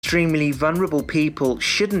extremely vulnerable people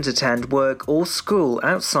shouldn't attend work or school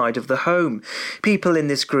outside of the home. People in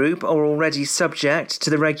this group are already subject to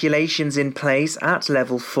the regulations in place at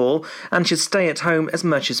level 4 and should stay at home as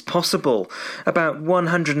much as possible. About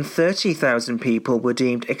 130,000 people were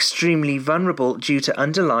deemed extremely vulnerable due to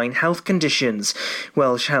underlying health conditions.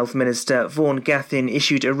 Welsh Health Minister Vaughan Gethin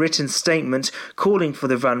issued a written statement calling for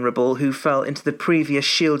the vulnerable who fell into the previous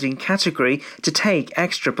shielding category to take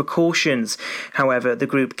extra precautions. However, the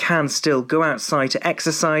group can still go outside to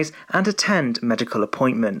exercise and attend medical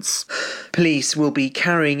appointments. Police will be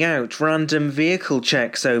carrying out random vehicle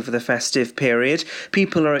checks over the festive period.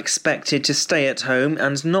 People are expected to stay at home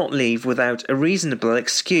and not leave without a reasonable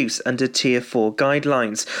excuse under Tier 4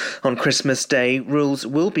 guidelines. On Christmas Day, rules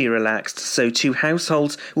will be relaxed, so two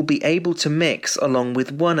households will be able to mix along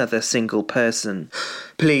with one other single person.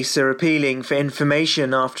 Police are appealing for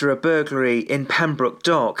information after a burglary in Pembroke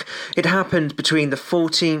Dock. It happened between the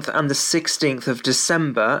 14th and the 16th of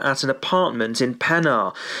December at an apartment in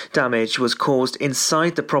Pennar. Damage was caused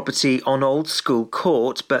inside the property on Old School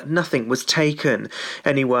Court, but nothing was taken.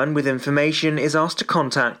 Anyone with information is asked to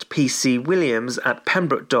contact PC Williams at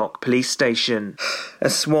Pembroke Dock Police Station. A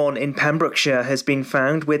swan in Pembrokeshire has been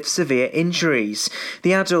found with severe injuries.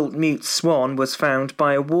 The adult mute swan was found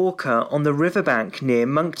by a walker on the riverbank near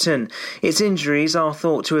Moncton. Its injuries are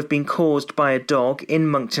thought to have been caused by a dog in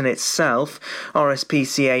Moncton itself.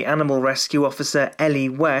 RSPCA Animal Rescue Officer Ellie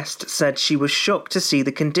West said she was shocked to see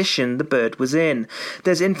the condition the bird was in.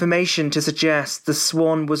 There's information to suggest the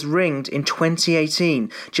swan was ringed in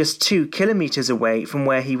 2018, just 2 kilometres away from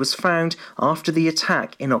where he was found after the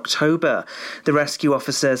attack in October. The rescue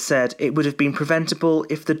officer said it would have been preventable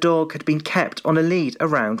if the dog had been kept on a lead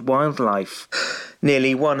around wildlife.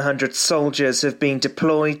 Nearly 100 soldiers have been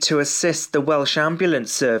deployed to assist the Welsh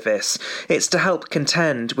Ambulance Service. It's to help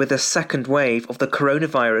contend with a second wave of the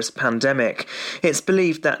coronavirus pandemic. It's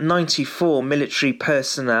believed that 94 military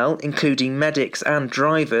personnel, including medics and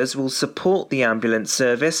drivers, will support the ambulance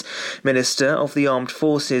service. Minister of the Armed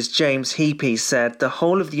Forces James Heappey said the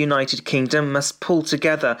whole of the United Kingdom must pull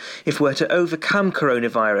together if we're to overcome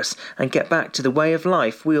coronavirus and get back to the way of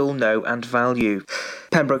life we all know and value.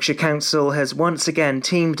 Pembrokeshire Council has once again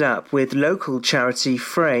teamed up with local charity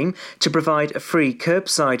Frame to provide a free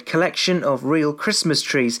curbside collection of real Christmas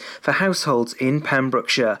trees for households in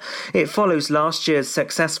Pembrokeshire. It follows last year's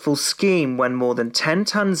successful scheme when more than 10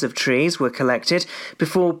 tonnes of trees were collected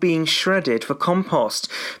before being shredded for compost.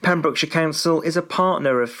 Pembrokeshire Council is a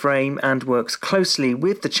partner of Frame and works closely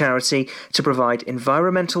with the charity to provide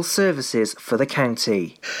environmental services for the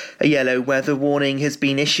county. A yellow weather warning has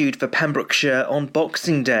been issued for Pembrokeshire on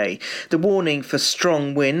Boxing Day. The warning for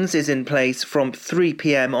strong winds is in place from 3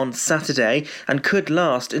 p.m. on Saturday and could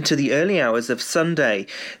last into the early hours of Sunday.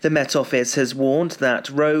 The Met Office has warned that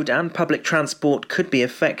road and public transport could be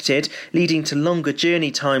affected, leading to longer journey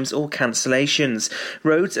times or cancellations.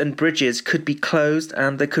 Roads and bridges could be closed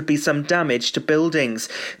and there could be some damage to buildings.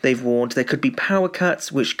 They've warned there could be power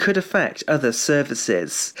cuts which could affect other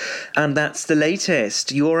services. And that's the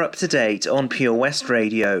latest. You're up to date on Pure West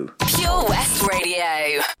Radio. Pure West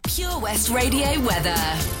Radio. Pure West Radio weather.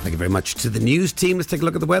 Thank you very much to the news team. Let's take a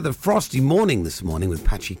look at the weather. Frosty morning this morning with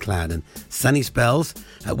patchy cloud and sunny spells.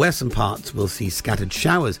 At western parts, we'll see scattered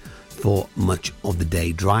showers for much of the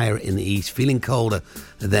day. Drier in the east, feeling colder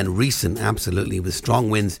than recent, absolutely, with strong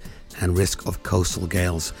winds and risk of coastal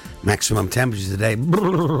gales. Maximum temperatures today,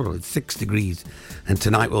 6 degrees. And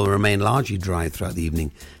tonight will remain largely dry throughout the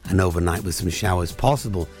evening and overnight with some showers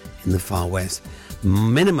possible in the far west.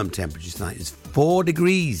 Minimum temperature tonight is 4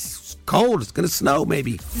 degrees. It's cold. It's going to snow,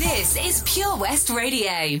 maybe. This is Pure West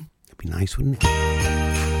Radio. It'd be nice, wouldn't it?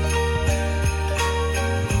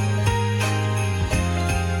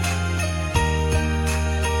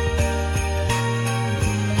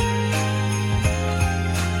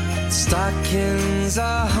 Stockings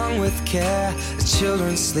are hung with care as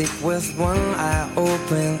children sleep with one eye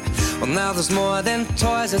open. Well, now there's more than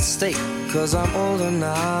toys at stake, 'cause I'm older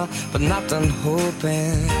now, but not done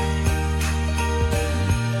hoping.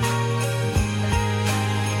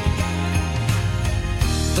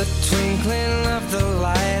 The twinkling of the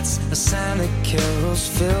lights, the Santa carols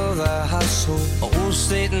fill the household. Old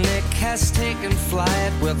Saint Nick has taken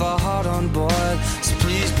flight with a heart on board, so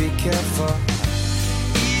please be careful.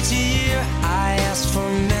 Each year I ask for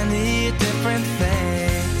many different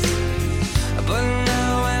things, but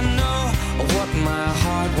now I know what my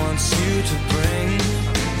heart wants you to bring.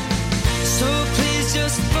 So please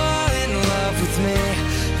just fall in love with me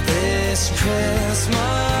this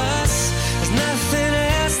Christmas. There's nothing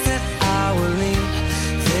else that I will need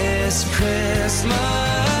this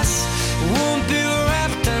Christmas. Won't be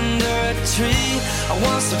wrapped in tree. I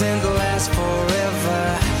want something to last forever.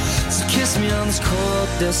 So kiss me on this cold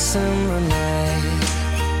December night.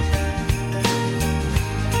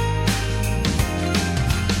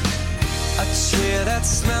 A tree that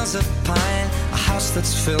smells of pine, a house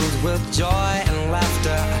that's filled with joy and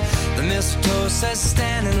laughter. The mistletoe says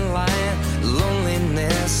stand in line.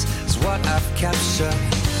 Loneliness is what I've captured.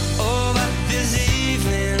 Oh, but this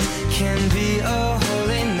evening can be a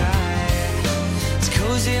holy night. It's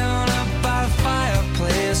cozy on up by the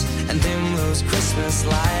fireplace and dim those Christmas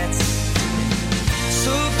lights.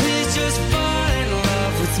 So please just fall in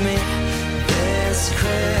love with me this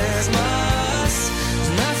Christmas.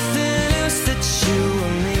 There's nothing else that you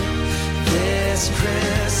and me this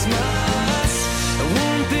Christmas. I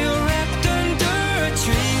won't be wrapped under a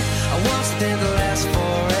tree. I want something to last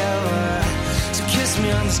forever. So kiss me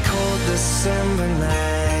on this cold December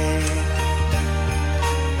night.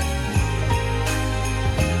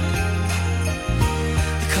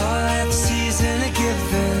 They call it the season of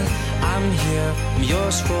giving. I'm here, I'm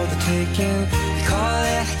yours for the taking. They call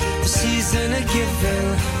it the season of giving.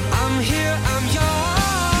 I'm here, I'm yours.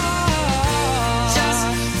 Just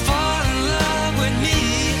fall in love with me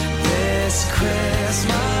this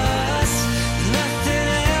Christmas. Nothing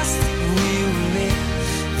else that we will need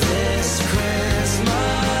this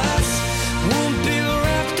Christmas. Won't be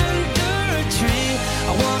wrapped under a tree.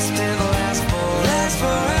 I want something to last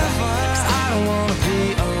forever. 'Cause I don't wanna be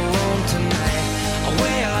alone tonight. I'll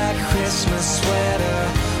wear like a Christmas sweater,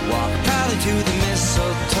 walk proudly to the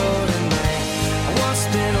mistletoe tonight. I want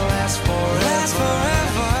something to last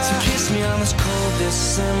forever. So kiss me on this cold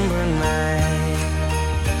December night.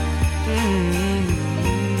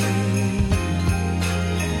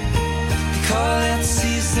 They call it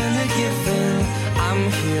season of giving. I'm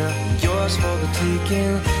here, yours for the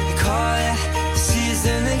taking. They call it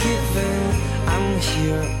season of giving. I'm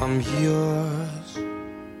here, I'm yours.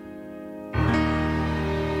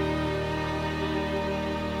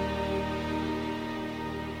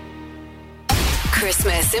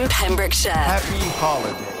 Christmas in Pembrokeshire. Happy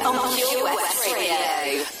holiday. On Pure West Radio.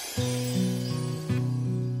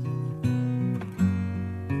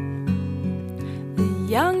 The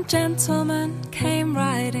young gentleman came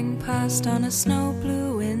riding past on a snow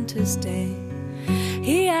blue winter's day.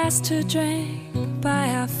 He asked to drink by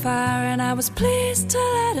our fire, and I was pleased to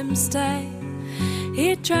let him stay.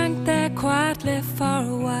 He drank there quietly for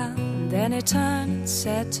a while, and then he turned and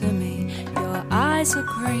said to me, "Your eyes are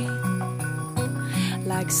green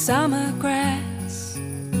like summer grass.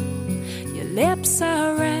 Your lips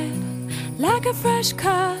are red like a fresh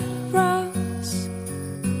cut rose.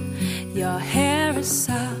 Your hair is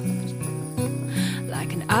soft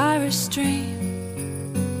like an Irish stream,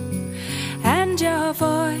 and your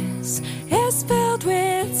voice is filled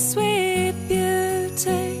with sweet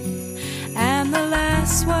beauty." And the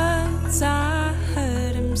last words I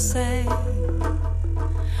heard him say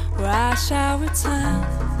were, "I shall return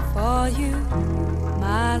for you,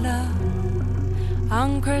 my love,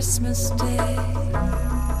 on Christmas Day."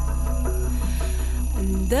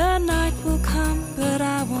 And the night will come, but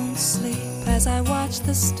I won't sleep as I watch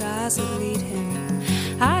the stars that lead him.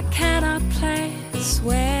 I cannot place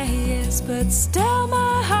where he is, but still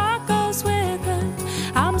my heart goes with him.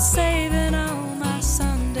 I'm saving all my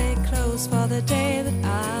Sunday clothes for the day that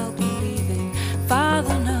I'll be leaving.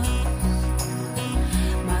 Father knows,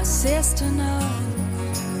 my sister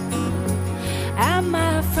knows, and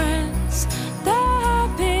my friends, they're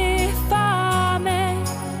happy for me.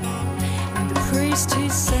 And the priest, he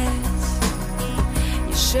says,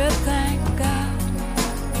 you should thank God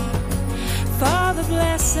for the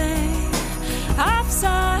blessing of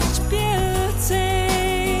such beauty.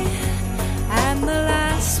 And the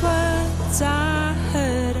last words I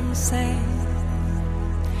heard him say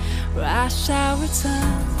were, "I shall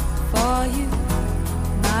return for you,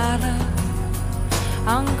 my love,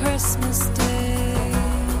 on Christmas Day.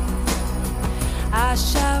 I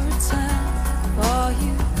shall return for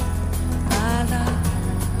you, my love,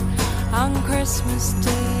 on Christmas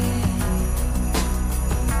Day."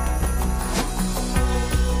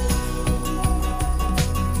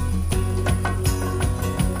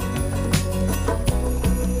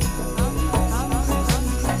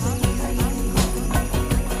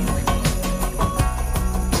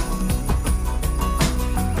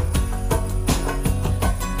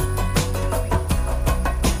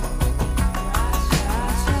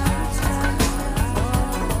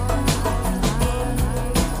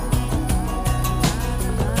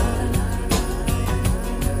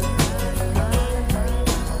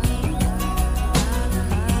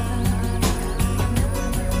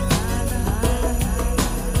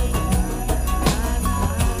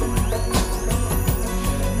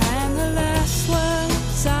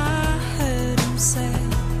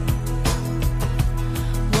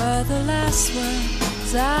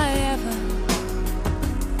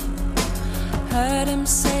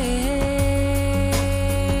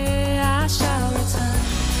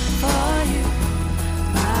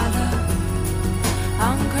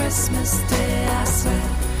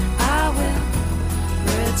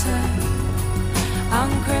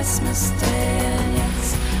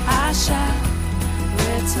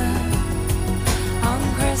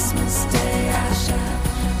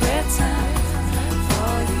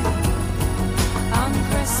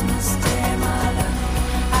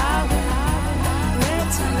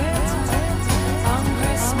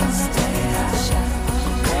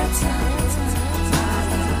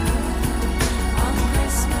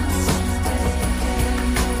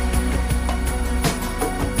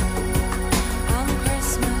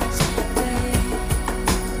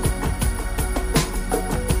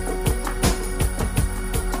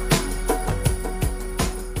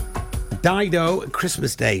 Dido,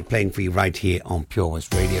 Christmas Day, playing for you right here on Pure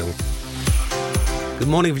West Radio. Good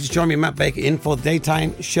morning. If you just joined me, Matt Baker, in for the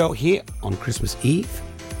daytime show here on Christmas Eve.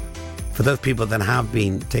 For those people that have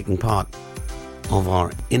been taking part of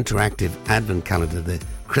our interactive advent calendar, the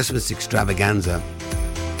Christmas extravaganza,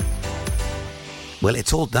 well,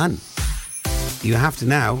 it's all done. You have to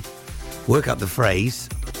now work out the phrase.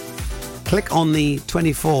 Click on the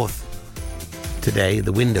 24th today,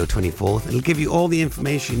 the window 24th. It'll give you all the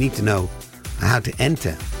information you need to know how to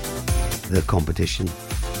enter the competition.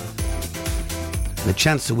 And a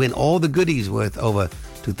chance to win all the goodies worth over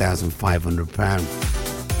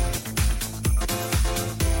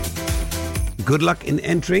 £2,500. Good luck in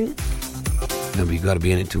entering. Remember, you've got to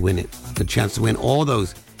be in it to win it. The chance to win all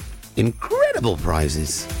those incredible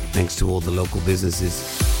prizes thanks to all the local businesses.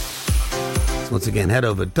 So once again, head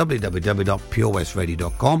over to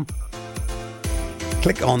www.purewestradio.com.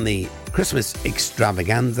 Click on the Christmas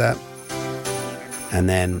extravaganza and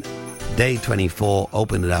then day 24,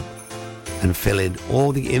 open it up and fill in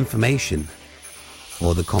all the information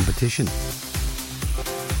for the competition.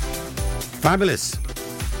 Fabulous.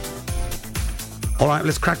 All right,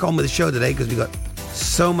 let's crack on with the show today because we've got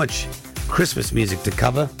so much Christmas music to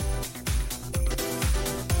cover.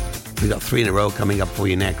 We've got 3 in a row coming up for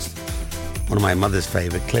you next. One of my mother's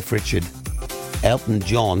favourite, Cliff Richard, Elton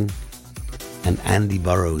John, and Andy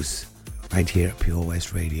Burrows, right here at Pure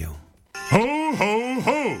West Radio. Ho, ho,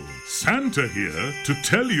 ho! Santa here to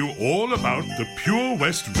tell you all about the Pure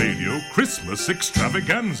West Radio Christmas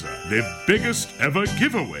Extravaganza, their biggest ever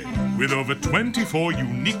giveaway, with over 24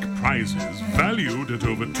 unique prizes valued at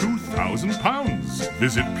over £2,000.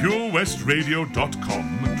 Visit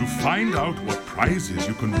purewestradio.com to find out what prizes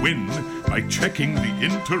you can win by checking the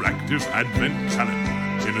interactive advent calendar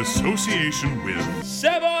in association with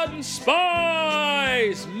Seven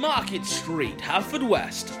Spice! Market Street,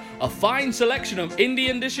 Haverfordwest. A fine selection of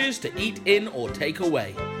Indian dishes to eat in or take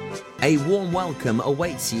away. A warm welcome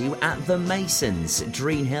awaits you at The Masons,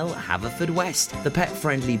 Dreenhill, Haverfordwest, the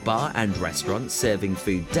pet-friendly bar and restaurant serving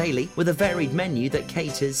food daily with a varied menu that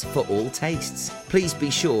caters for all tastes. Please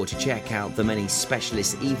be sure to check out the many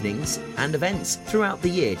specialist evenings and events throughout the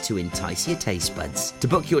year to entice your taste buds. To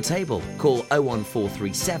book your table, call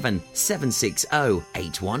 01437 760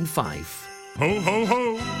 815. Ho, ho,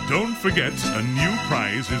 ho! Don't forget, a new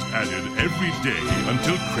prize is added every day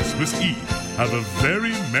until Christmas Eve. Have a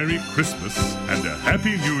very Merry Christmas and a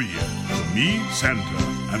Happy New Year from me, Santa,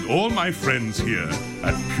 and all my friends here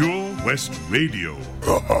at Pure West Radio.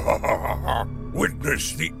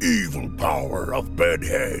 Witness the evil power of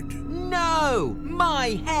Bedhead. No!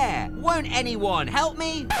 My hair! Won't anyone help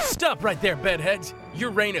me? Stop right there, bedheads.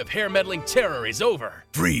 Your reign of hair-meddling terror is over.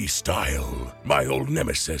 Freestyle, my old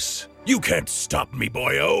nemesis. You can't stop me,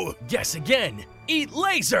 boyo. Guess again. Eat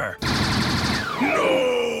laser.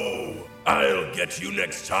 No! I'll get you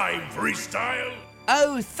next time, Freestyle.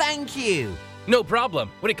 Oh, thank you. No problem.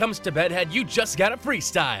 When it comes to bedhead, you just gotta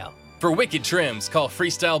freestyle. For wicked trims, call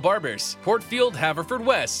Freestyle Barbers, Portfield,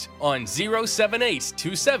 Haverfordwest, on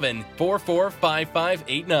 07827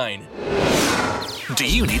 445589. Do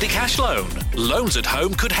you need a cash loan? Loans at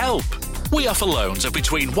Home could help. We offer loans of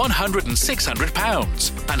between £100 and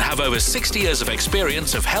 £600 and have over 60 years of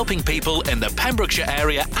experience of helping people in the Pembrokeshire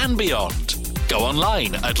area and beyond. Go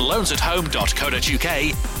online at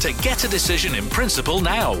loansathome.co.uk to get a decision in principle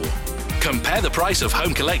now. Compare the price of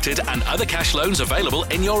home collected and other cash loans available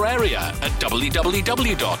in your area at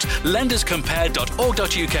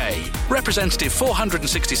www.lenderscompare.org.uk. Representative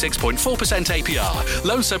 466.4% APR.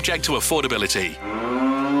 Loan subject to affordability.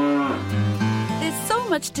 So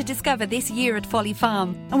much to discover this year at Folly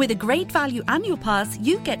Farm, and with a great value annual pass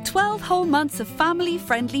you get 12 whole months of family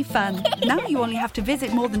friendly fun. Now you only have to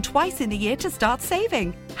visit more than twice in the year to start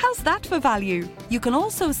saving. How's that for value? You can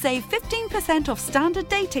also save 15% off standard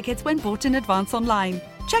day tickets when bought in advance online.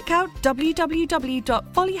 Check out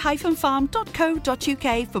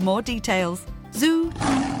www.folly-farm.co.uk for more details. Zoo,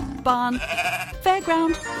 barn,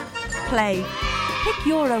 fairground, play. Pick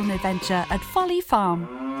your own adventure at Folly Farm.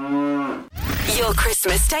 Your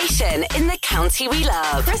Christmas station in the county we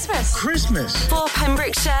love. Christmas. For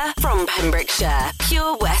Pembrokeshire, from Pembrokeshire,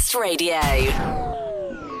 Pure West Radio.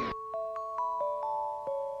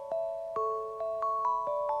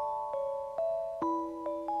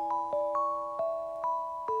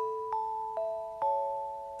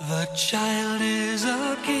 The child is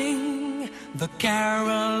a king, the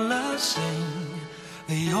carolers sing.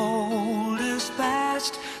 The old is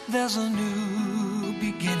past, there's a new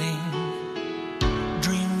beginning.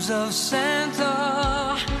 Dreams of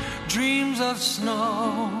Santa, dreams of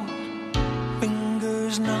snow.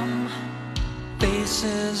 Fingers numb, face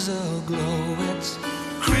faces aglow. It's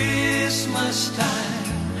Christmas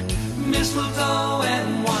time, mistletoe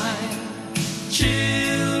and wine,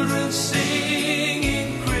 children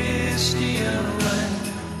singing Christian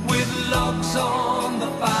rhyme, with logs on the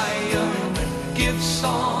fire and gifts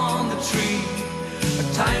on the tree. A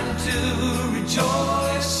time to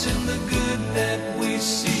rejoice in the good that we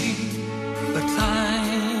see. A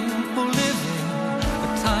time for living,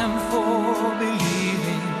 a time for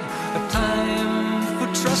believing, a time for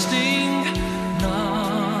trusting,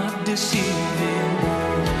 not deceiving.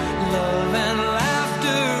 Love and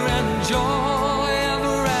laughter and joy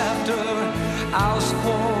ever after. Ours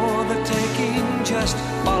for the taking, just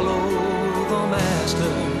follow the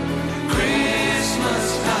master. Christmas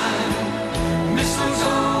time,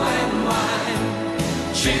 mistletoe and wine,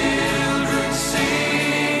 children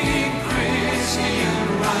singing Christian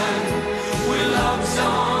rhyme, with logs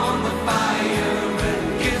on the fire and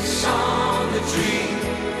gifts on the tree.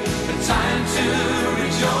 A time to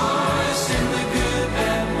rejoice in the good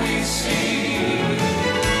that we see.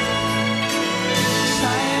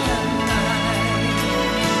 Silent night,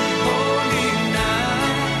 holy night.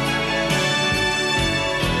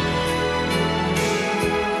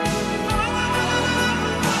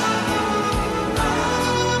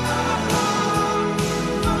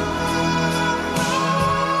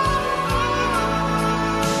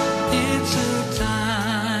 It's a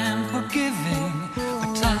time for giving, a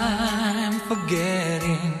time for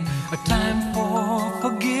getting, a time for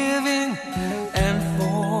forgiving and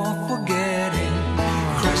for forgetting.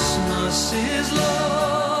 Christmas is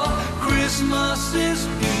love, Christmas is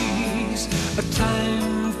peace, a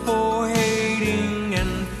time for hating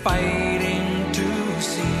and fighting to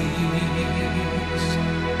cease.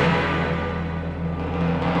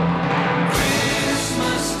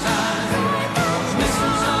 Christmas time,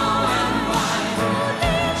 mistletoe and wine,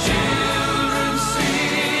 children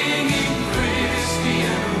singing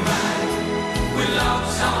Christian rhyme, with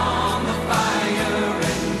logs on the fire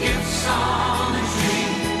and gifts on the tree.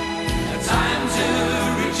 A time to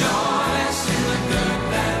rejoice in the good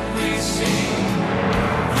that we see.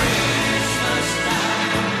 Christmas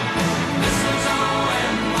time, mistletoe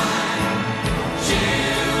and wine,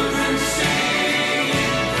 children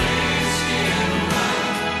singing Christian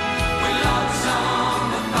rhyme, with logs on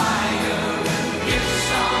the fire and gifts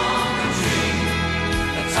on the tree.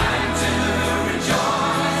 A time to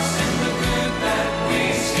rejoice in the good that we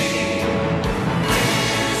see.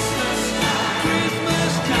 Christmas time,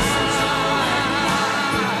 mistletoe and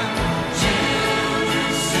wine,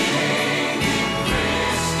 children singing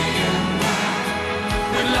Christian rhyme,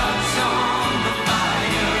 with logs on the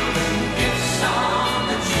fire and gifts on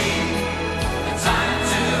the tree. A time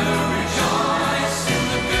to rejoice in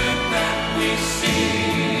the good that we see.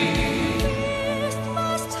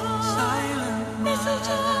 Silent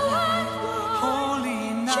night, holy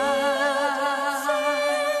night.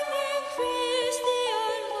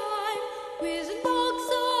 With logs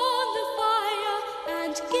on the fire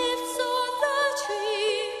and gifts on the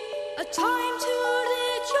tree, a time to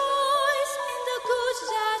rejoice in the good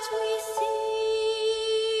that we see.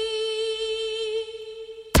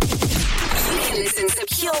 You can listen to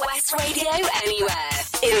Pure West Radio anywhere.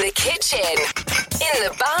 In the kitchen, in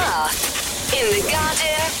the bath, in the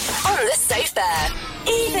garden, on the sofa,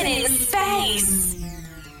 even in space.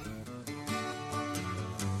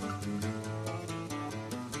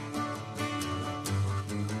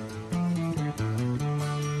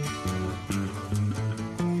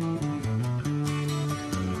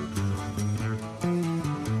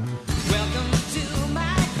 Welcome to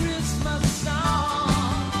my Christmas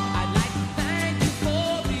song. I'd like to thank you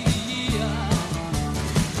for the year.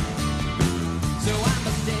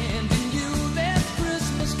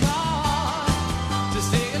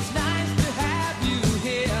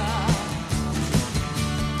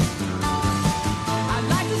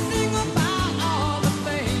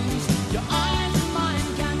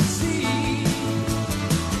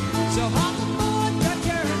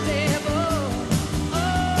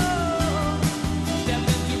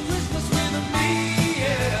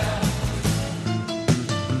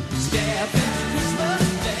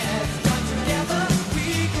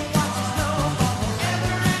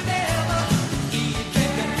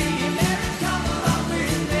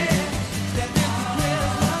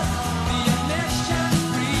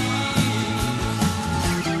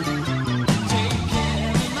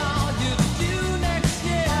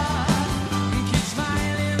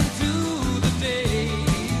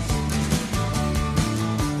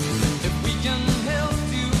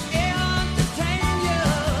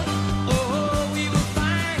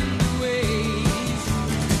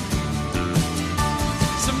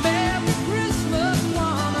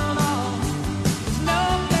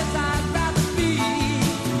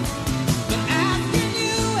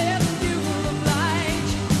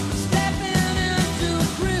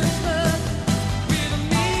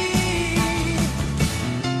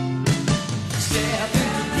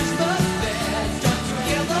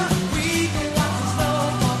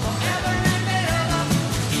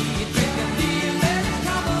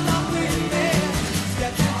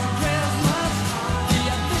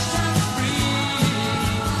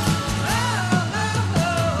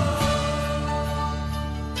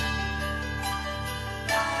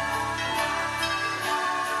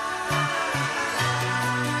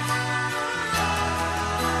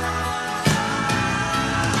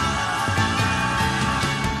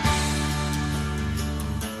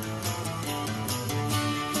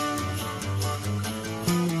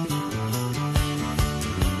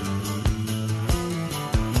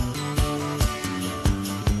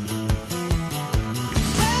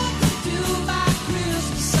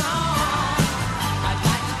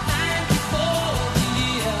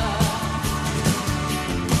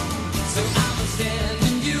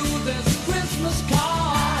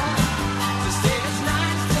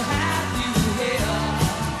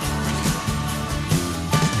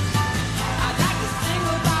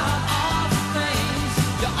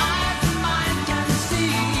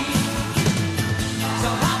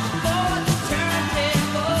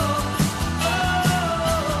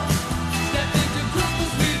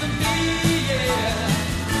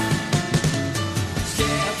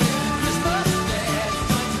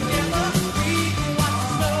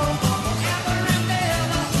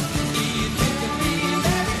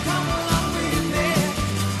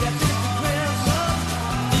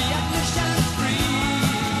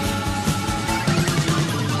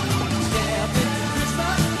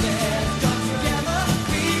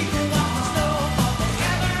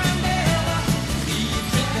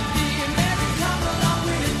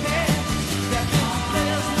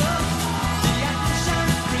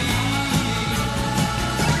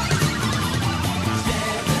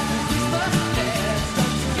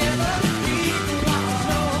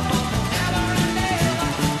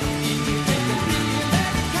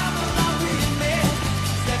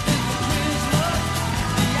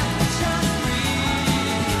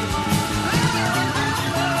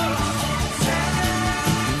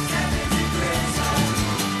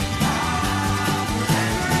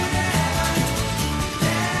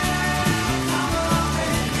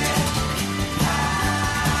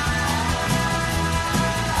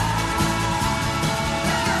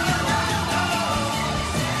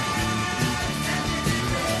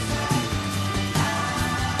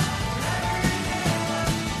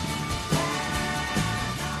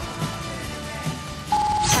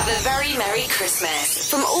 a very Merry Christmas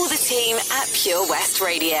from all the team at Pure West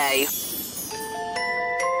Radio.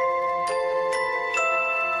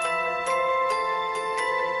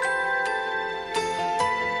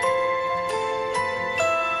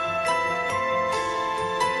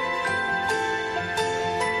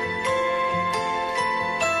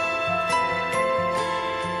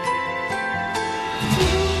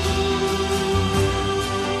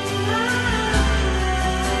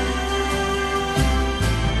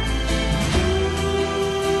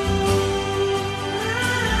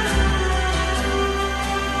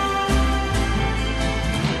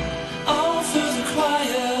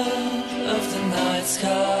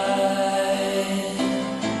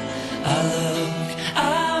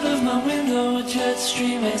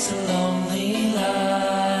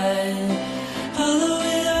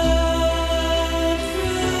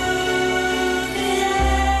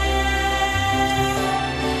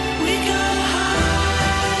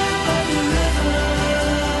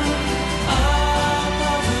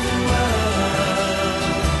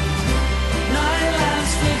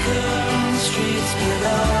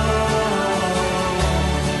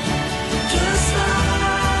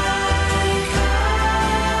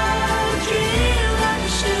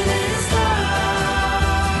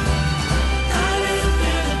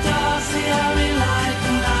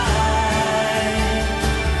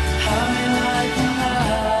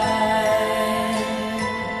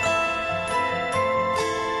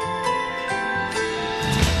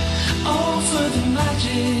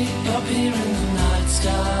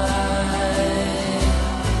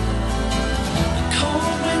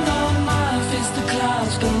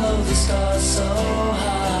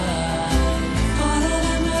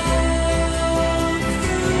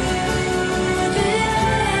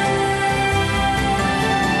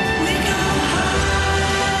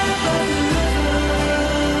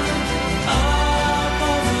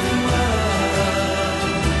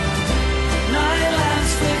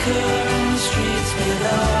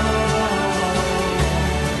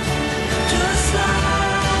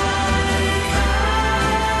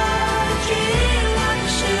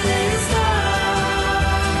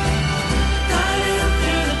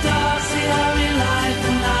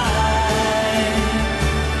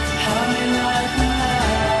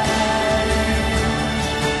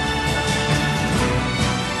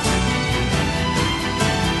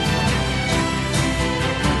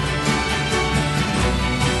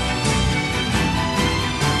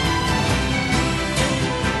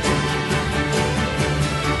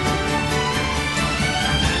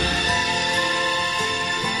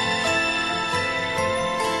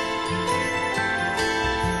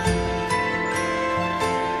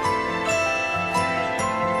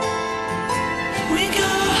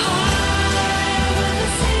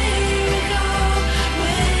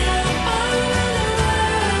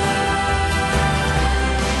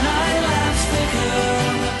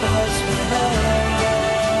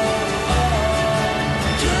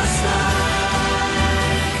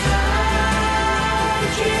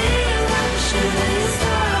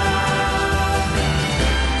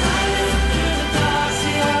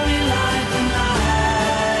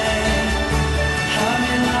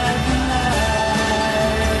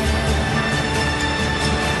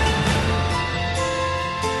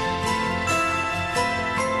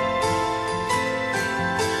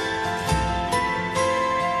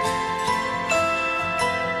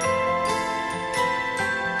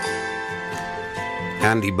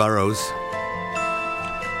 Andy Burroughs.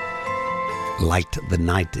 Light the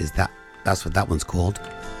Night that's what that one's called.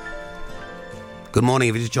 Good morning.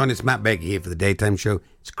 If you just joined us, Matt Baker here for the daytime show.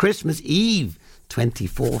 It's Christmas Eve,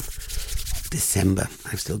 24th of December.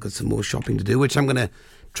 I've still got some more shopping to do, which I'm going to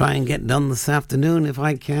try and get done this afternoon if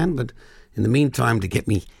I can. But in the meantime, to get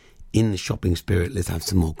me in the shopping spirit, let's have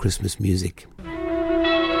some more Christmas music.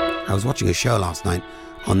 I was watching a show last night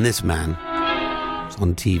on this man. It's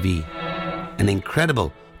on TV. An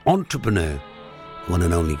incredible entrepreneur, one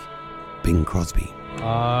and only Bing Crosby.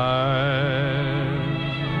 I'm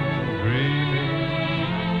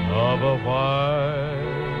dreaming of a white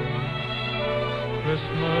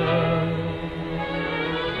Christmas,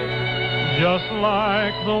 just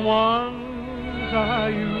like the ones I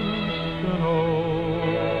used to know,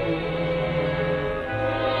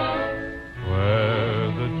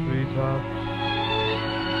 where the treetops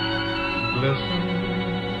glisten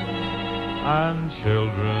and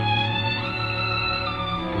children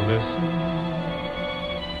listen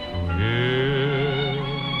to hear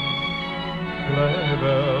sleigh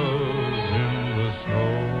bells in the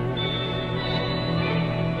snow.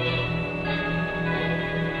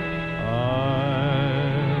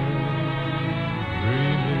 I'm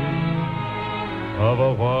dreaming of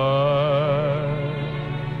a white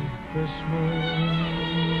Christmas.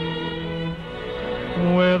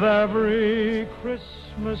 With every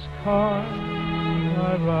Christmas card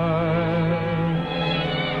I write,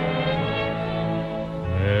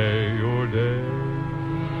 may your day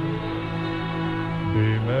be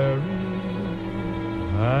merry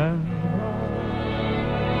and bright,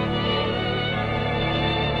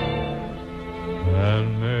 and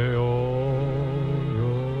may all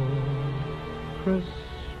your Christmases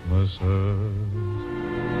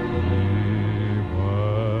be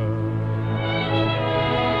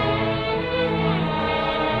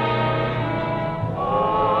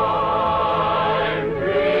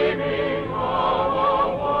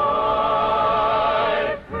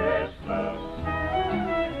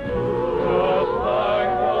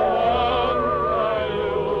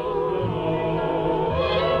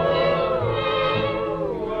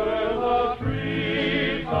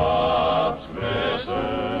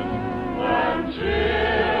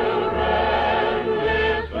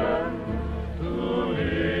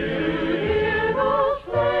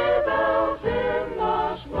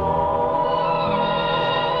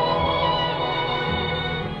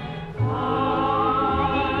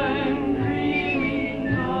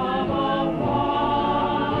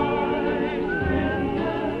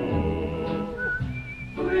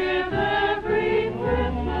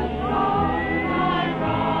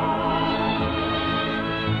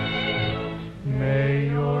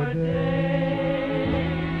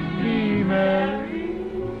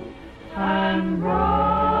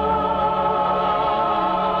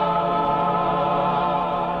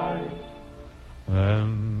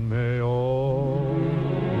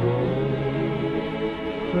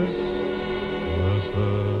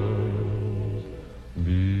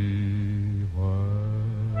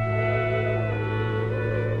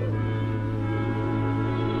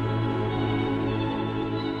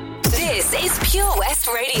This is Pure West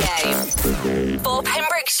Radio. For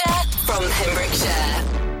Pembrokeshire, from Pembrokeshire.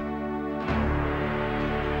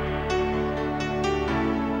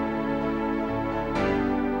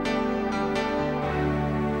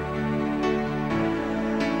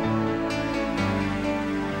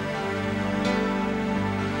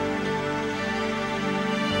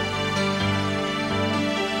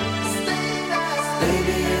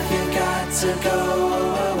 Baby, if you got to go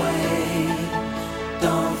away,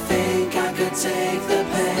 don't think I could take the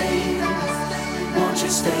pain. Won't you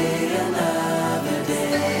stay another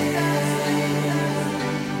day?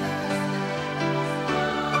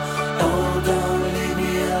 Oh, don't leave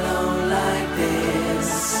me alone like this.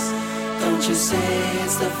 Don't you say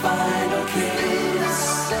it's the final kiss.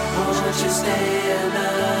 Won't you stay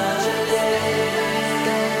another day?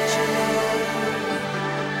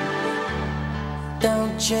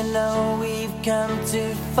 Don't you know we've come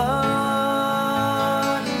too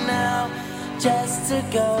far now just to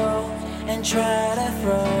go and try to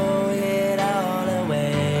throw it all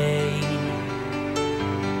away?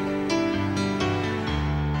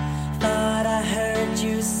 Thought I heard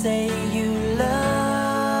you say you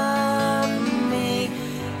love me,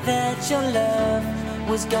 that your love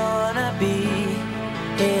was gonna be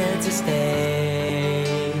here to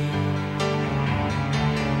stay.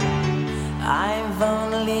 I've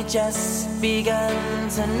only just begun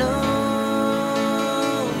to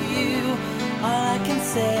know you. All I can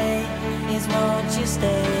say is won't you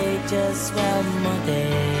stay just one more day?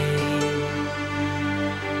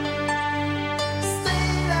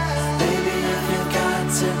 Baby, if you got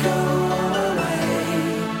to go away,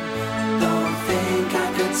 don't think I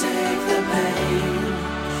could take the pain.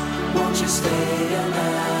 Won't you stay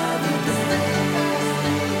another day?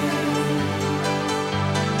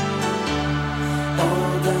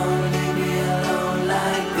 Don't leave me alone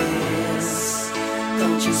like this.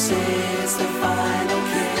 Don't you say it's the final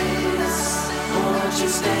kiss. Won't you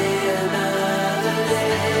stay another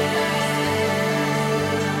day?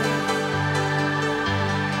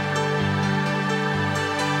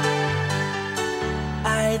 I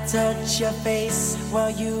touch your face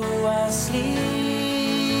while you are sleeping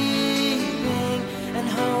and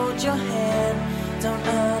hold your hand. Don't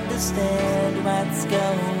understand what's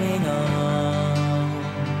going on.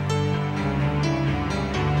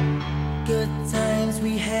 Good times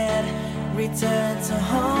we had return to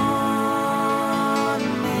haunt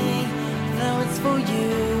me. Though it's for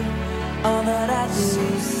you, all that I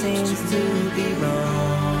do seems to be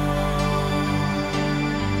wrong.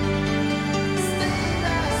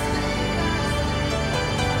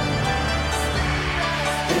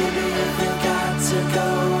 Baby, if you got to go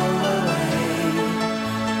away,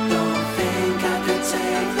 don't think I could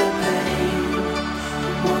take the pain.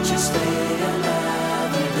 Won't you stay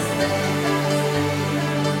another day?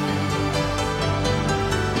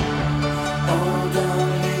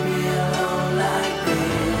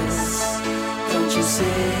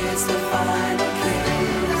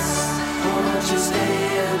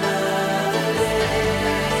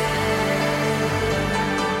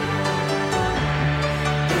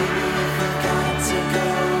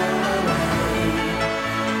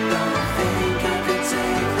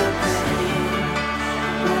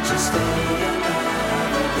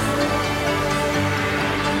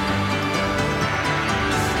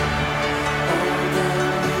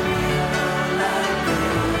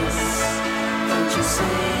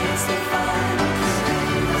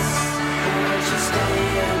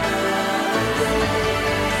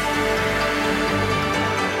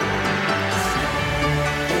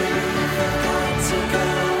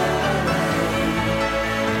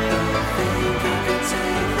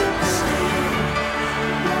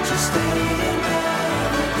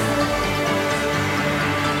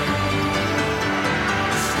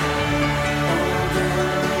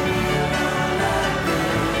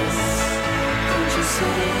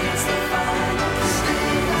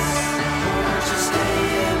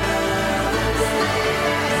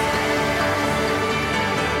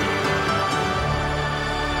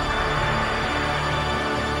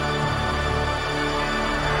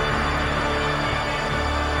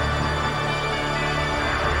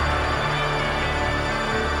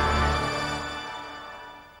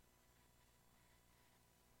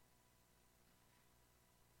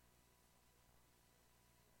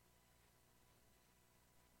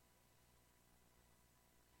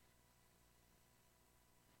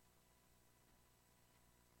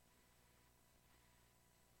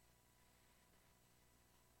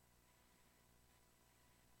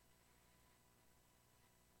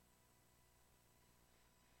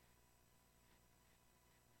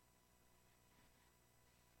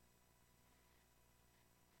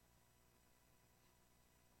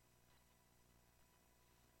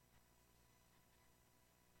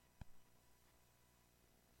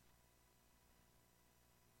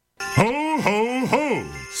 Ho, ho, ho!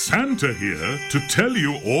 Santa here to tell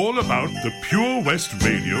you all about the Pure West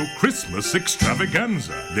Radio Christmas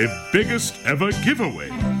Extravaganza, their biggest ever giveaway,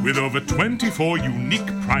 with over 24 unique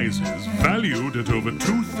prizes valued at over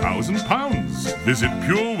 £2,000. Visit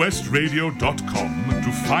purewestradio.com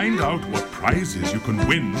to find out what prizes you can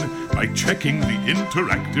win by checking the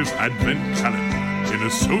interactive Advent calendar in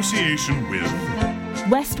association with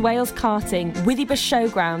West Wales Karting, Withybush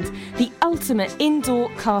Showground, the ultimate indoor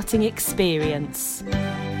karting experience.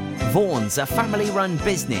 Vaughan's, a family-run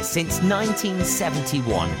business since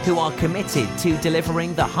 1971, who are committed to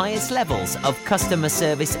delivering the highest levels of customer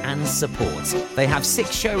service and support. They have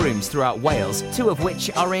 6 showrooms throughout Wales, 2 of which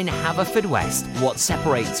are in Haverfordwest. What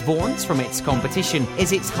separates Vaughan's from its competition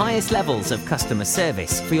is its highest levels of customer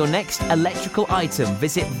service. For your next electrical item,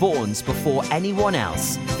 visit Vaughan's before anyone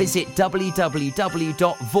else. Visit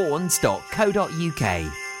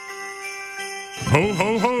www.vaughans.co.uk. Ho,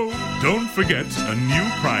 ho, ho! Don't forget, a new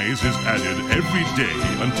prize is added every day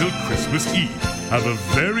until Christmas Eve. Have a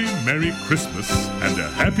very Merry Christmas and a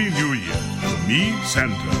Happy New Year from me,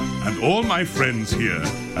 Santa, and all my friends here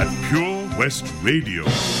at Pure West Radio.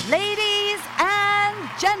 Ladies and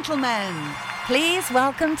gentlemen, please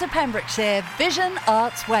welcome to Pembrokeshire Vision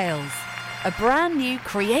Arts Wales, a brand new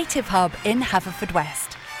creative hub in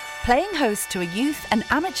Haverfordwest. Playing host to a youth and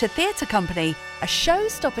amateur theatre company, a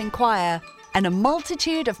show-stopping choir, and a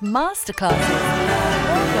multitude of masterclasses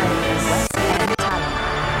Broadway and West End talent,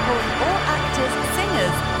 calling all actors,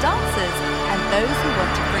 singers, dancers, and those who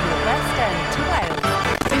want to bring the West End to Wales.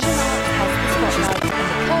 Vision Arts has the spotlight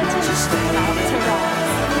and the curtains about to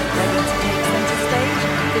rise. Ready to take centre stage?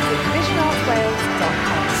 Visit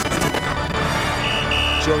visionartswales.com.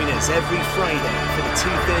 Join us every Friday for the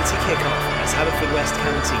 2:30 kickoff as Haverfordwest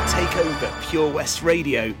County take over Pure West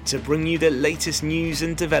Radio to bring you the latest news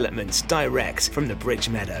and developments direct from the Bridge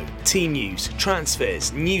Meadow. Team news,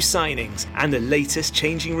 transfers, new signings, and the latest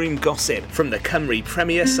changing room gossip from the Cymru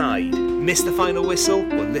Premier side. Miss the final whistle?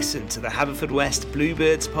 Well, listen to the Haverfordwest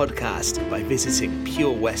Bluebirds podcast by visiting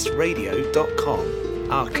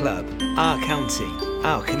purewestradio.com. Our club, our county,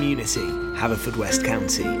 our community. Haverfordwest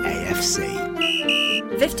County AFC.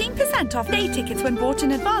 15% off day tickets when bought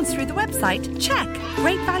in advance through the website? Check.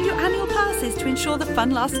 Great value annual passes to ensure the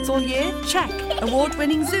fun lasts all year? Check.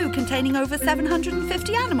 Award-winning zoo containing over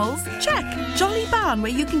 750 animals? Check. Jolly barn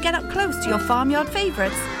where you can get up close to your farmyard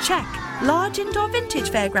favourites? Check. Large indoor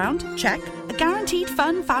vintage fairground? Check. A guaranteed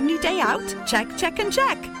fun family day out? Check, check and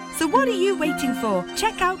check. So what are you waiting for?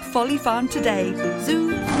 Check out Folly Farm today.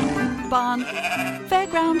 Zoo, barn,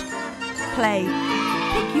 fairground, play.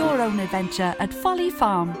 Pick your own adventure at Folly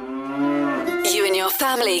Farm. You and your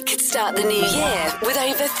family could start the new year with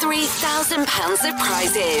over £3,000 of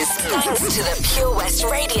prizes thanks to the Pure West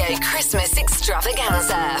Radio Christmas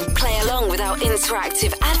Extravaganza. Play along with our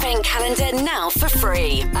interactive advent calendar now for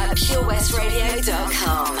free at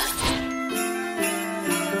purewestradio.com.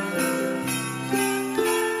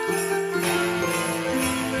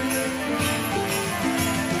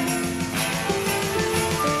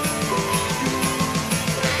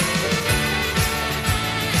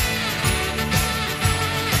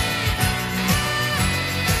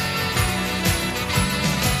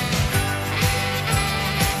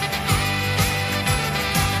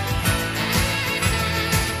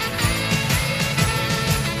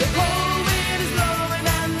 The cold wind is blowing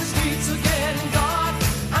and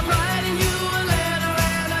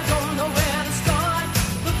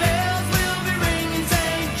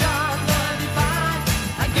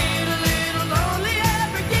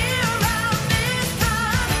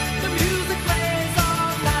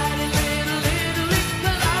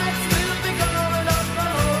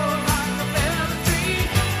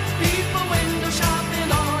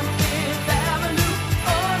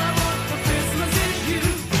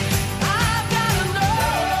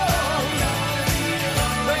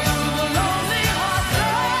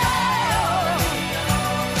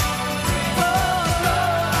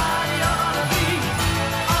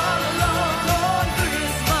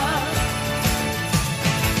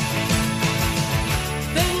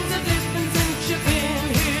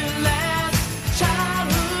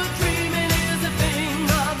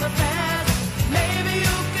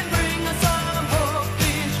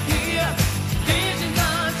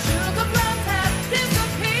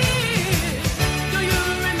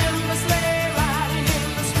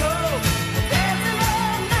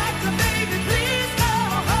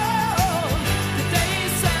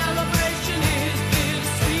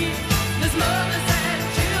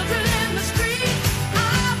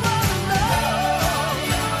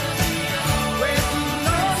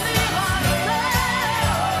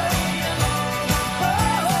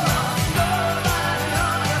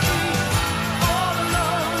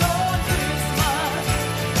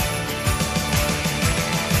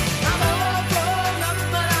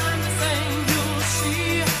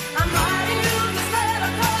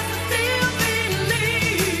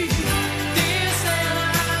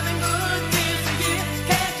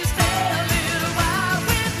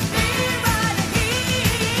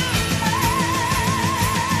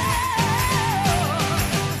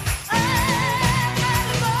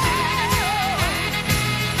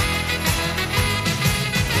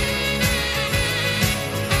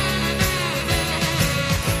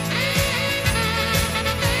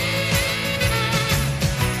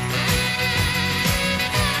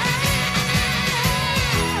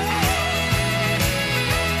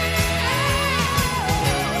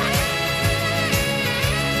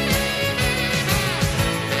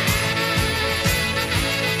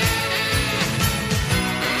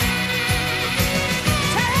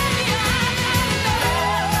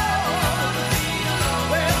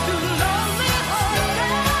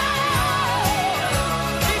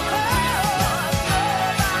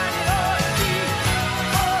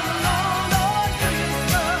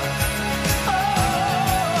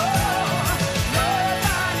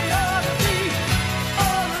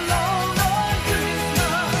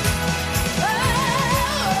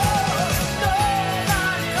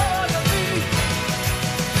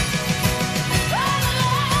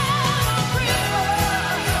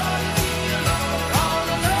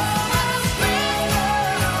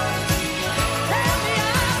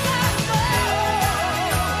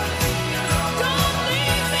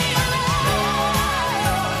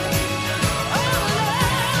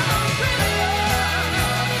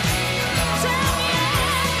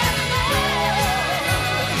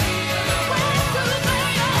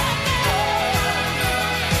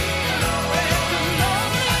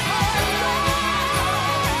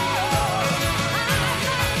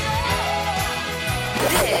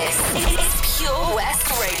It's Pure West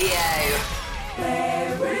Radio.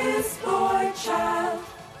 There is boy child,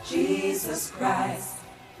 Jesus Christ,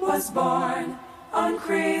 was born on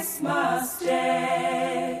Christmas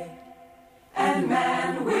Day. And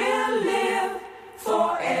man will live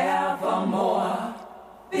forevermore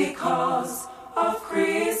because of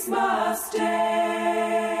Christmas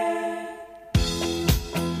Day.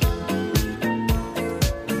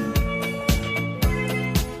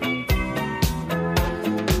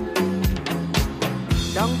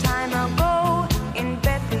 Long time ago in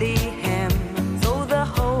Bethlehem, so the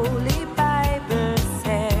Holy Bible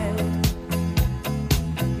said,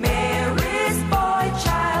 Mary's boy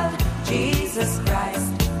child, Jesus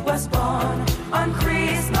Christ, was born on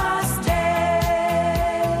Christmas Day.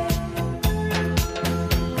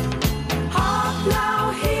 Hark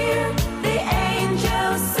now, hear the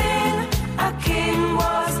angels sing, a king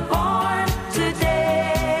was born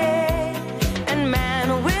today, and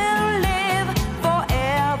man will live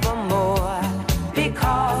forevermore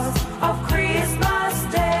because of Christmas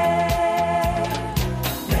Day.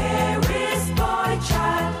 Mary's boy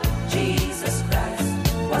child, Jesus Christ,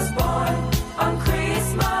 was born on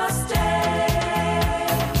Christmas Day.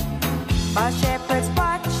 While shepherds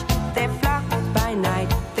watch their flock by night,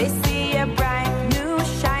 they see a bright new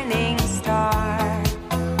shining star.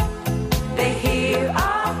 They hear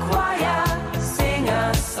a choir sing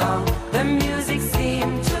a song, the music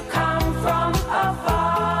seemed to come from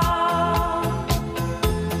afar.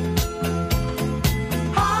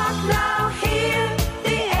 Hark now, hear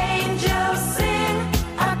the angels sing,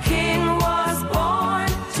 a king was born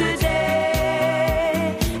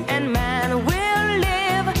today, And man will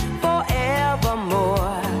live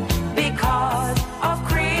forevermore because of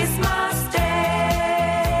Christmas Day.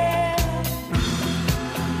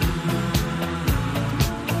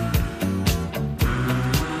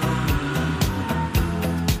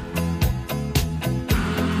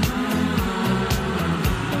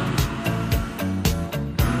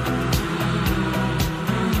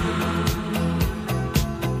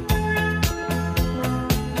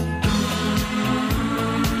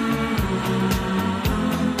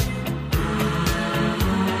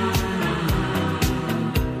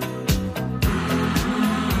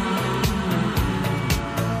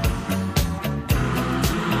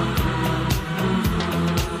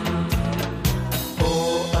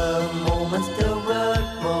 For a moment the world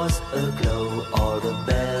was aglow, all the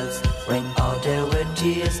bells rang out, there were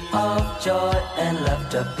tears of joy and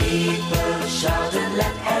laughter. People shouted,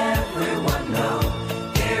 let everyone know,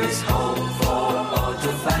 there is hope for all to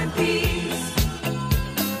find peace.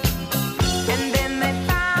 And then they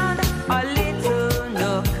found a little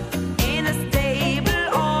nook in a stable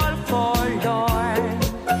all forlorn.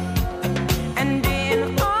 And in a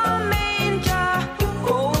manger,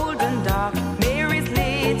 cold and dark, Mary's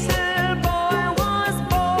little boy was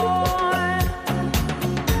born.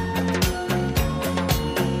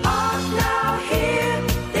 Hark now, hear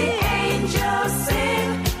the angels sing,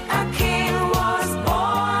 a king was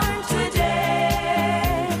born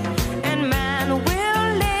today, And man will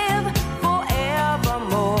live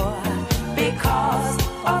forevermore because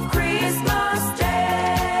of Christmas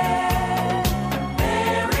Day.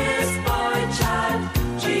 Mary's boy child,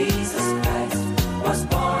 Jesus Christ, was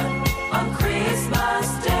born on Christmas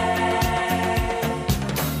Day.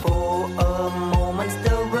 For a moment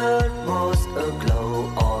the world was aglow,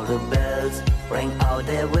 all the bells rang out,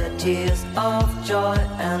 there were tears of joy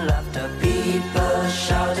and laughter. People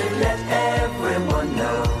shouted, let everyone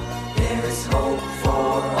know, there is hope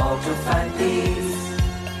for all to find peace.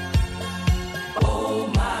 Oh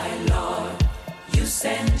my Lord, you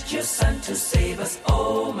sent your Son to save us.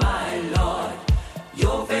 Oh my Lord,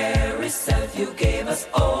 your very self you gave us.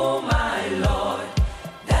 Oh my Lord,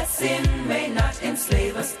 that sin may not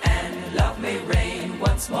enslave us and love may reign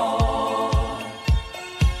once more.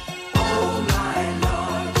 Oh my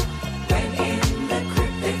Lord, when in the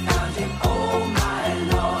crypt they found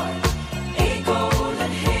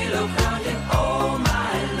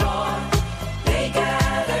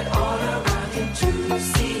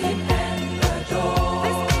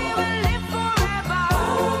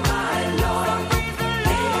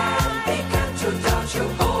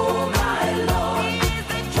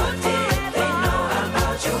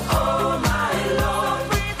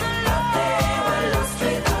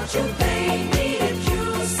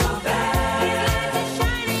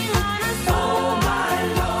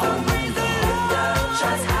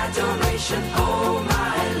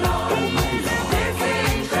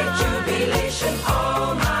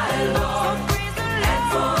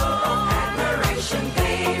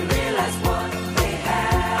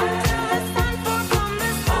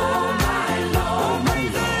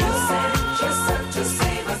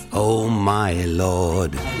oh my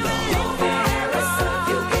Lord.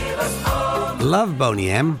 Love Boney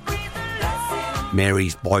M.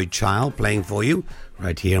 Mary's Boy Child playing for you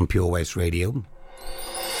right here on Pure West Radio.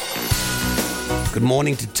 Good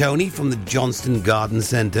morning to Tony from the Johnston Garden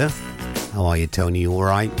Centre. How are you, Tony? You all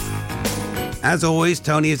right? As always,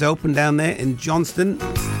 Tony is open down there in Johnston.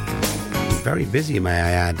 Very busy, may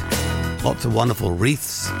I add. Lots of wonderful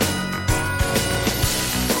wreaths.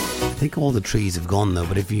 I think all the trees have gone though,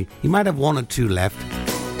 but if you might have one or two left.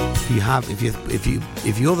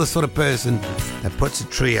 If you're the sort of person that puts a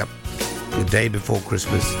tree up the day before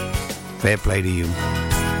Christmas, fair play to you.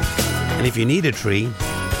 And if you need a tree,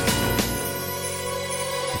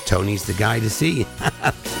 Tony's the guy to see.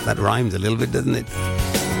 That rhymes a little bit, doesn't it?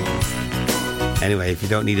 Anyway, if you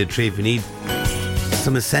don't need a tree, if you need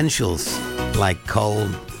some essentials like coal,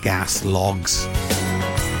 gas, logs,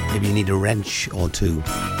 maybe you need a wrench or two.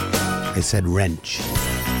 I said wrench.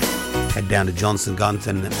 Head down to Johnson Guns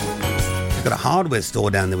and they've got a hardware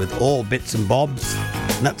store down there with all bits and bobs,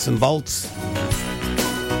 nuts and bolts,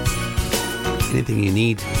 anything you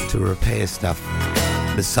need to repair stuff.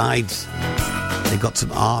 Besides, they've got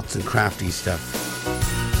some arts and crafty stuff,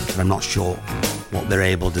 but I'm not sure what they're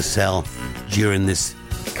able to sell during this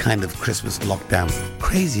kind of Christmas lockdown.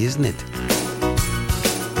 Crazy, isn't it?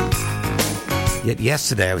 Yet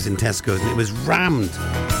yesterday I was in Tesco's and it was rammed.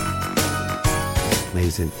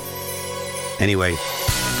 Amazing. Anyway,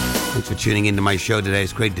 thanks for tuning into my show today.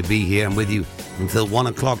 It's great to be here. I'm with you until 1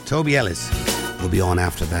 o'clock. Toby Ellis will be on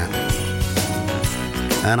after that.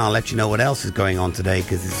 And I'll let you know what else is going on today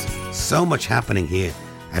because there's so much happening here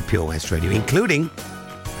at Pure West Radio, including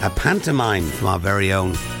a pantomime from our very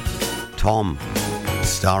own Tom,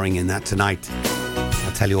 starring in that tonight.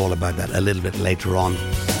 I'll tell you all about that a little bit later on.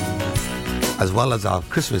 As well as our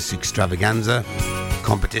Christmas extravaganza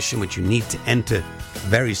competition, which you need to enter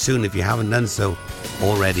very soon if you haven't done so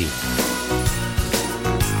already.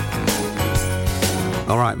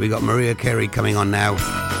 All right, we got Maria Carey coming on now,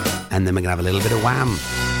 and then we're going to have a little bit of Wham.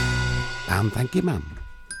 Wham, thank you, ma'am.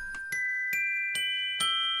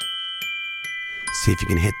 See if you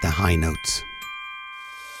can hit the high notes.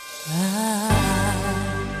 I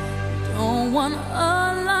don't want a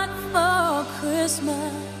lot for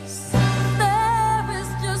Christmas. There is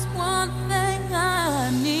just one thing I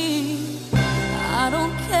need. I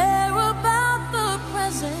don't care about the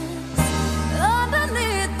presents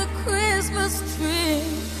underneath the Christmas tree.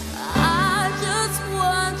 I just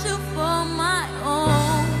want you for my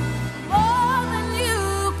own, more than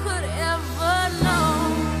you could ever know.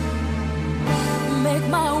 Make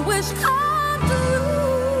my wish come true.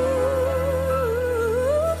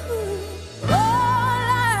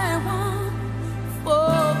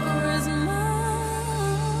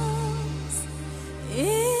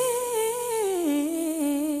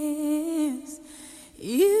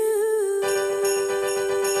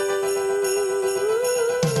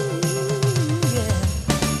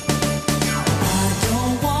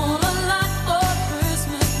 Care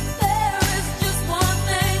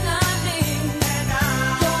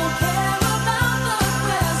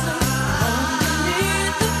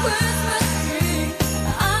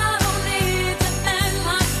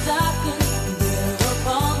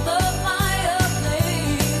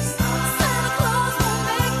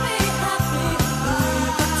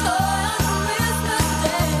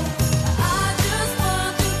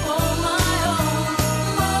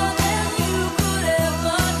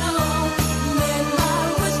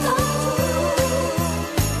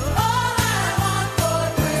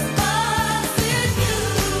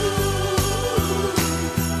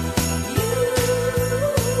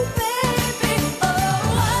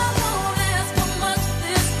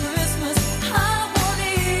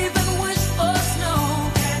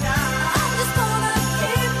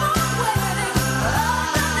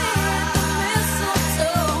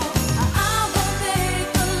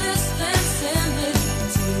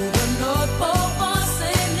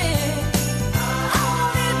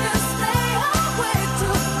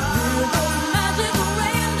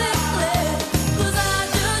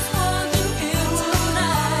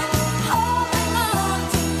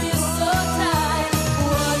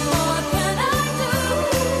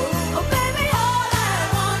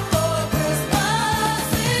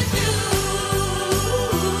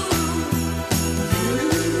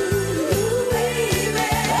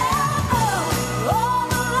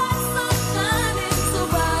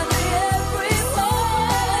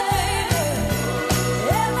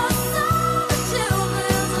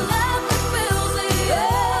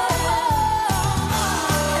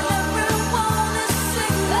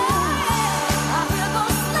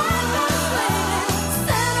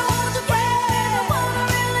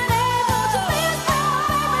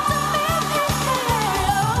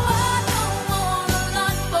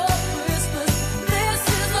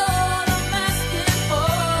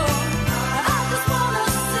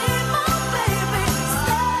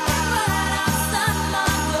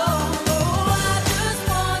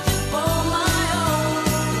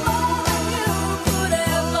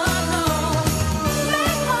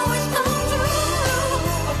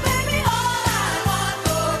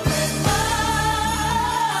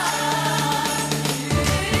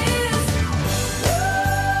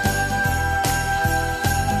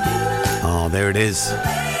it is.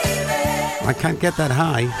 I can't get that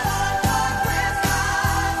high.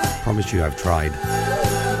 Promise you I've tried.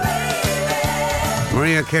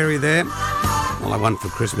 Mariah Carey there. All I Want for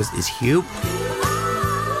Christmas is You.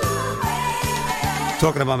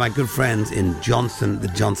 Talking about my good friends in Johnson, the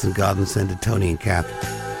Johnson Garden Centre, Tony and Kath.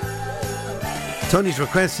 Tony's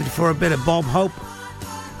requested for a bit of Bob Hope,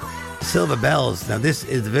 Silver Bells. Now this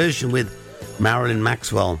is the version with Marilyn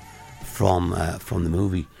Maxwell from the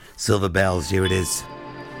movie Silver Bells. Here it is.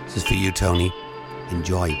 This is for you, Tony.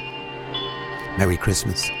 Enjoy. Merry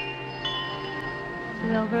Christmas.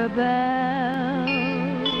 Silver bells,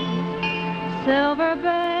 silver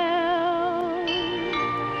bells,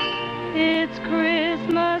 it's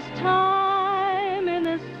Christmas time in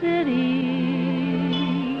the city.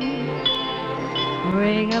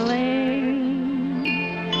 Ring-a-ling,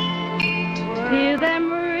 hear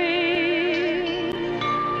them ring.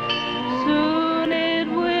 Soon it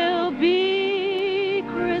will be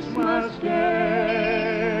Christmas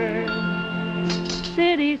Day.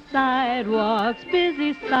 City sidewalks,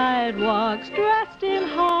 busy sidewalks, dressed in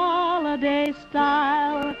holiday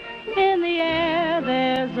style. In the air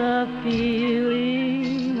there's a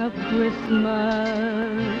feeling of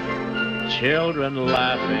Christmas. Children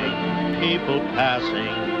laughing, people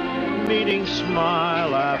passing, meeting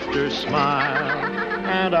smile after smile,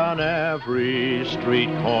 and on every street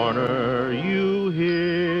corner you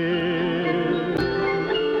hear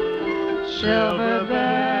silver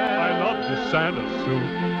bells. I love the Santa suit.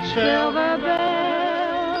 Silver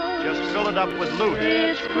bells, just fill it up with loot.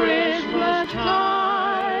 It's Christmas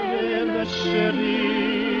time in the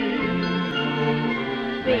city.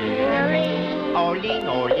 Ring-a-ling, oh-ling,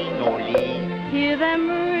 oh-ling. Hear them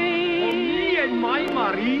ring. Me and my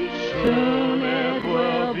Marie. Soon it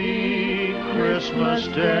will be Christmas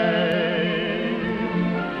Day.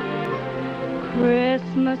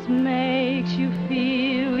 Christmas makes you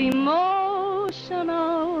feel emotional.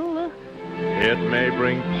 It may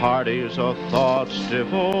bring parties or thoughts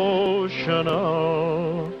devotional.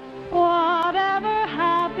 Whatever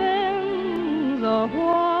happens or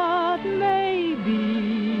what may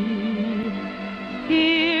be,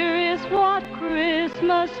 here is what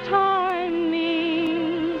Christmas time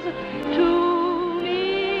means to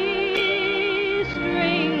me.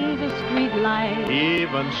 Strings of street lights,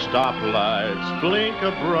 Even stoplights blink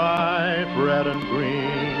a bright red and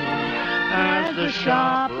green as the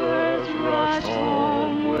shoppers rush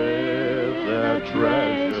home with their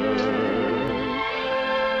treasures.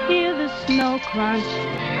 hear the snow crunch,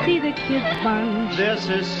 see the kids bunch. This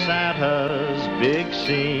is Santa's big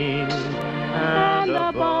scene, And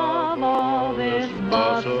above all this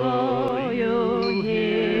bustle you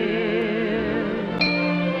hear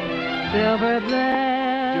silver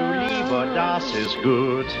bells. Du lieber, das ist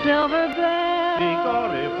gut. Silver bells.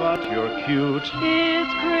 Vigore, but you're cute.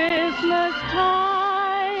 It's Christmas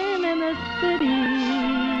time in the city.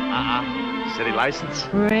 City license.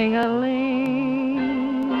 Ring-a-ling.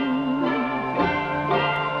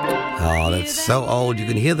 Oh, that's so old. You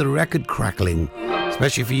can hear the record crackling.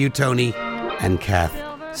 Especially for you, Tony and Kath.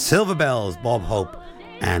 Silver Bells, Bob Hope,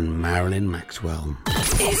 and Marilyn Maxwell.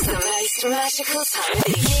 It's the most magical time of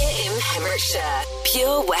the year in Pembrokeshire.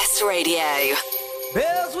 Pure West Radio.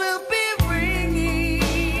 Bells will be ringing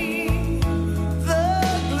the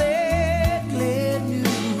glad, glad news.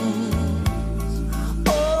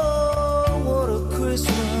 Oh, what a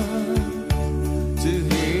Christmas to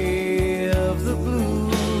have the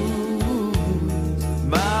blues.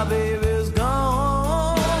 My baby's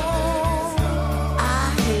gone. I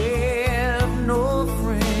have no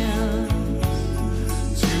friends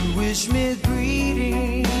to wish me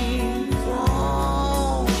greetings.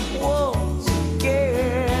 Once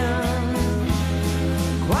again,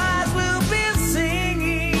 choirs will be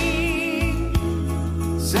singing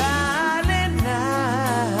silent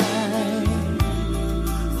night.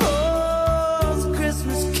 Those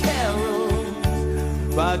Christmas carols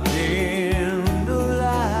by candlelight.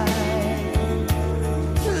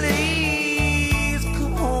 Please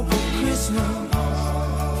come home for Christmas.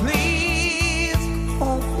 Please come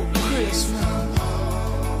home for Christmas.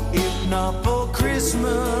 If not for Christmas,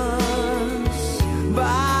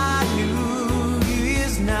 by New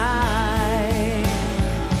Year's night.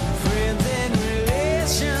 Friends and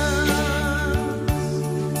relations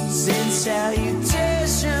send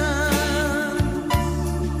salutations,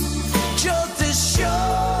 just as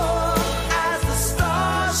sure as the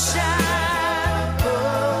stars shine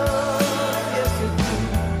above. Yes, it do.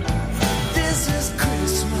 This is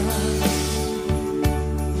Christmas,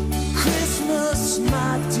 Christmas,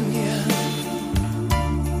 my dear.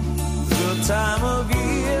 The time of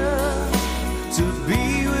year to be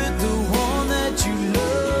with the one that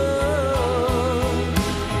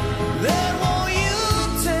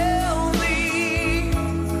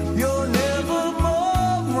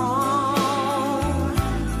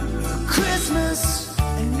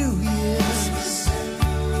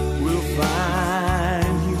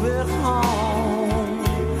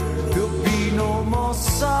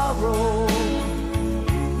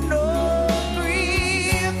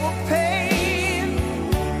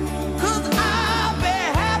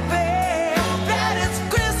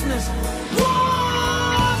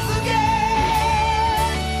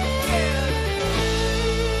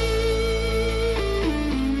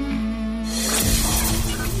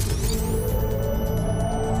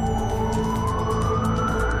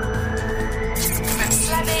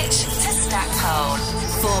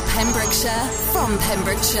Pembrokeshire, from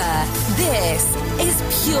Pembrokeshire. This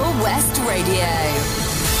is Pure West Radio.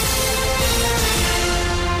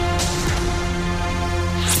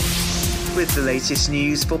 With the latest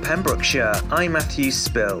news for Pembrokeshire, I'm Matthew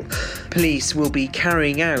Spill. Police will be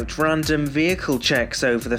carrying out random vehicle checks over the